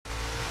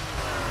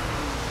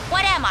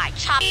am I,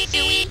 chop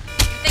suey? You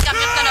think I'm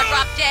just gonna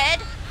drop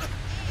dead?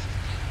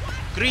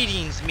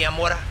 Greetings, mi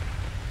amora.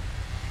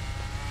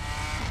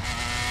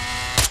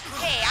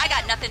 Hey, I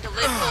got nothing to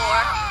live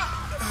for.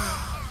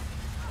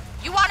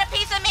 You want a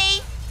piece of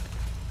me?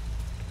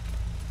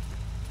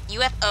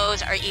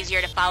 UFOs are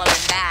easier to follow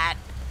than that.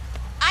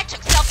 I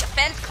took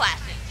self-defense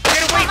classes.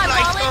 Get away, Want my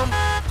Blight wallet? Scum!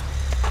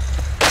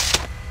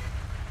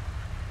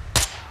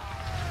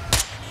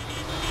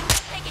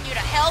 Taking you to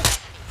hell.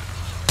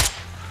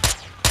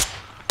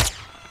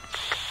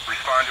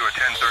 Respond to a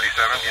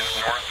 1037 in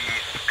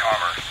Northeast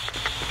Commerce.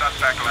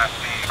 Suspect last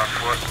seen on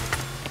foot.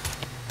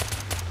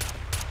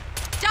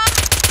 Duck,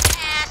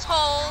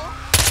 asshole!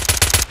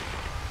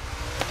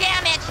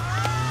 Damn it!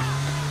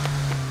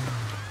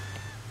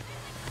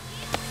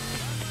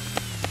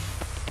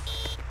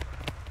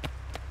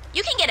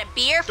 You can get a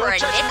beer for Don't a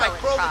touch my nickel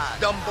in throat, Prague.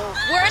 Dumbo.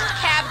 Worst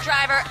cab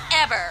driver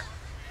ever.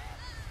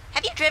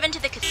 Have you driven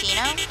to the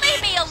casino?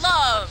 Leave me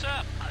alone! What's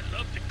up? I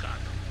love the cock.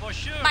 For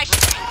sure. My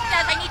strength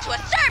says I need to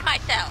assert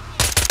myself.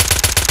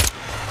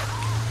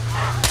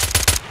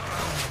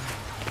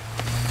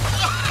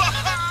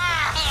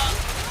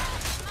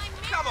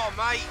 Come on,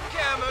 mate.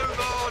 Can't move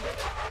on.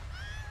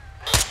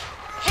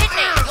 Hit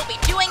me! You'll be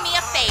doing me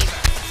a favor.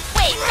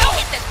 Wait, don't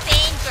hit the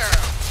same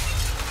girl.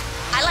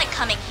 I like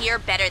coming here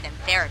better than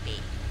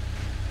therapy.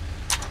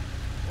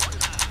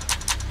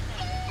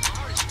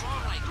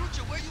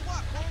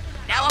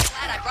 Now I'm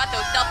glad I brought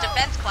those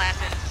self-defense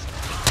classes.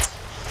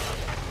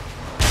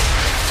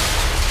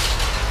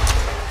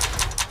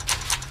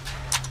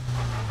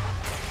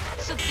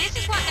 So this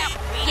is what that...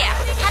 Yeah,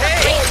 have a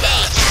great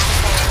day,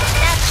 asshole.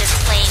 That's just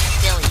plain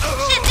silly.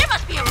 Shit, there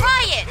must be a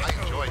riot! Head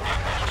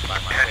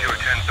to a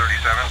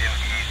 1037 in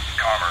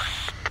East Commerce.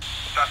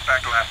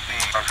 Suspect last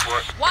seen on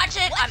foot. Watch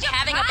it, I'm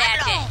having a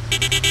bad day.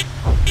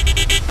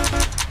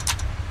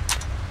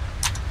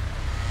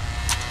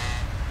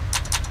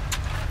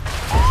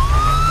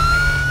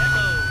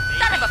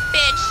 Son of a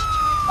bitch!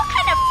 What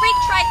kind of freak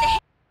tries to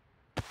hit...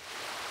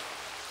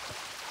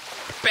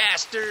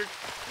 Bastard.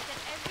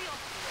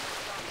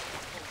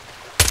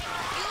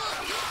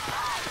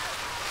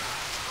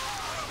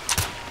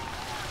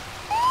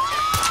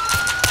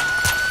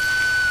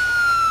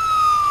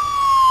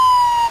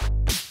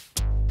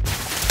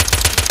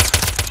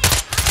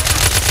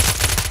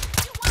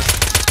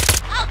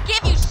 I'll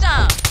give you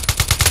some!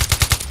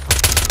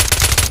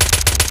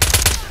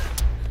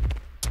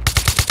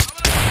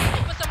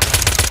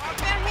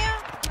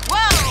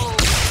 Whoa!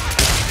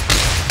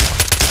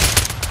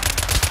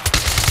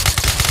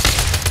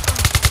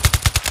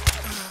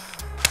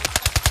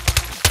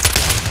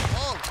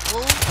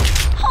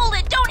 Hold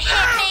it! Don't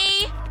hit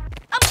me!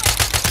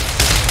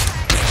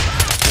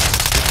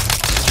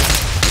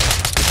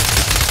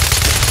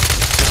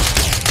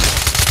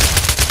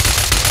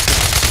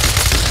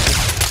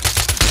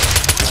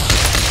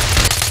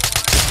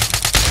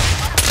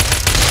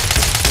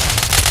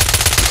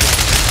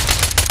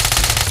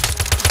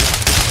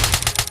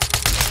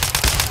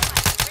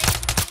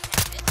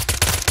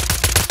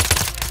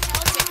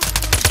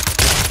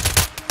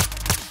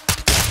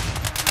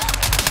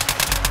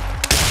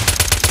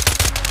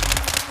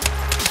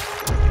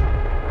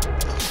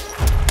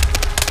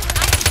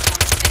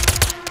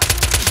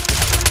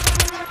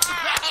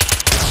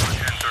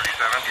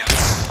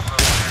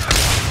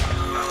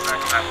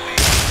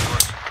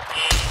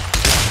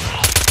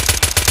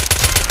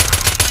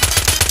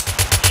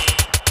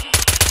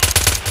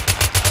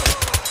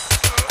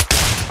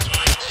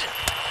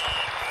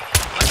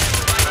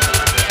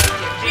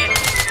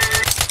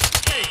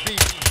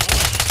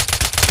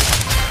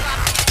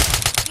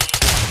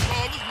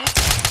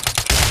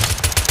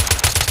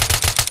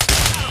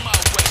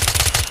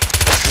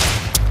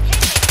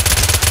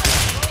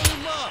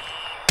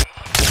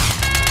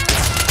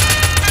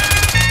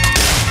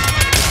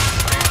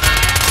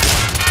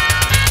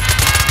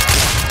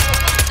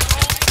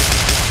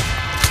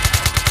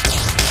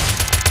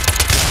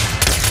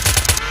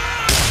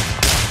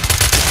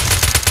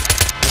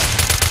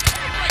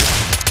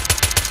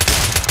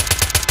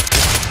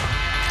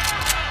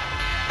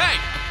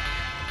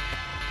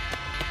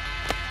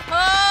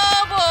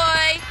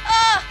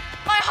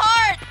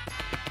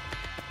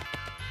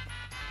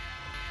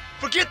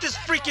 Forget this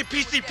freaking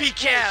PCP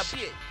cab!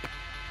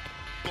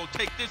 Go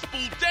take this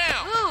fool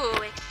down.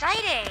 Ooh,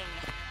 exciting.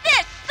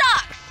 This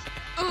sucks!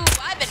 Ooh,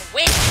 I've been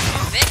waiting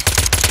for this.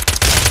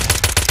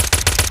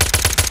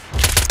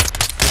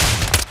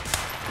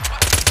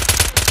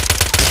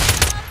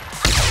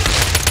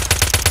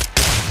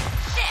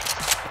 Shit!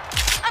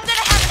 I'm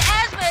gonna have an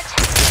asthma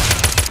attack.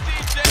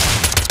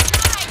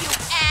 Die, you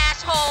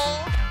asshole!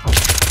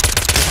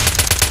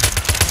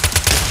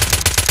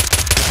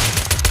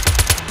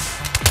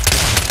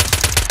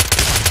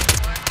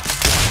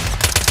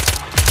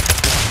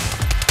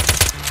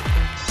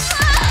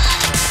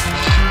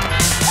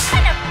 What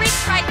kind of freak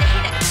tried to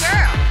hit a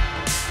girl?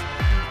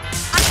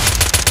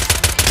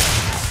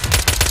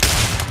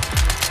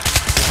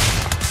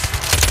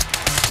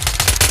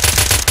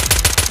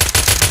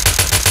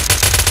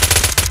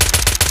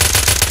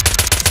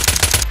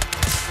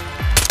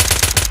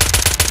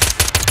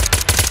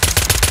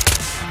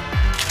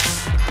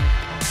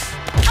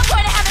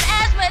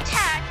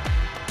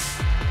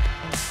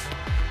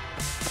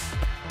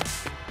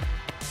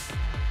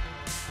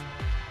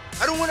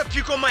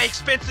 on my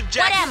expensive What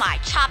jacket? am I,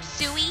 chop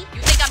suey?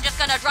 You think I'm just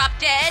gonna drop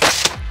dead?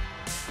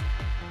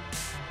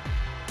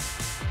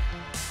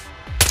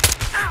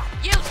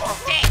 You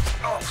stink!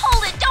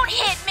 Hold it, don't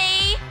hit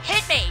me!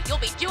 Hit me, you'll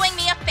be doing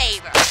me a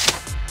favor.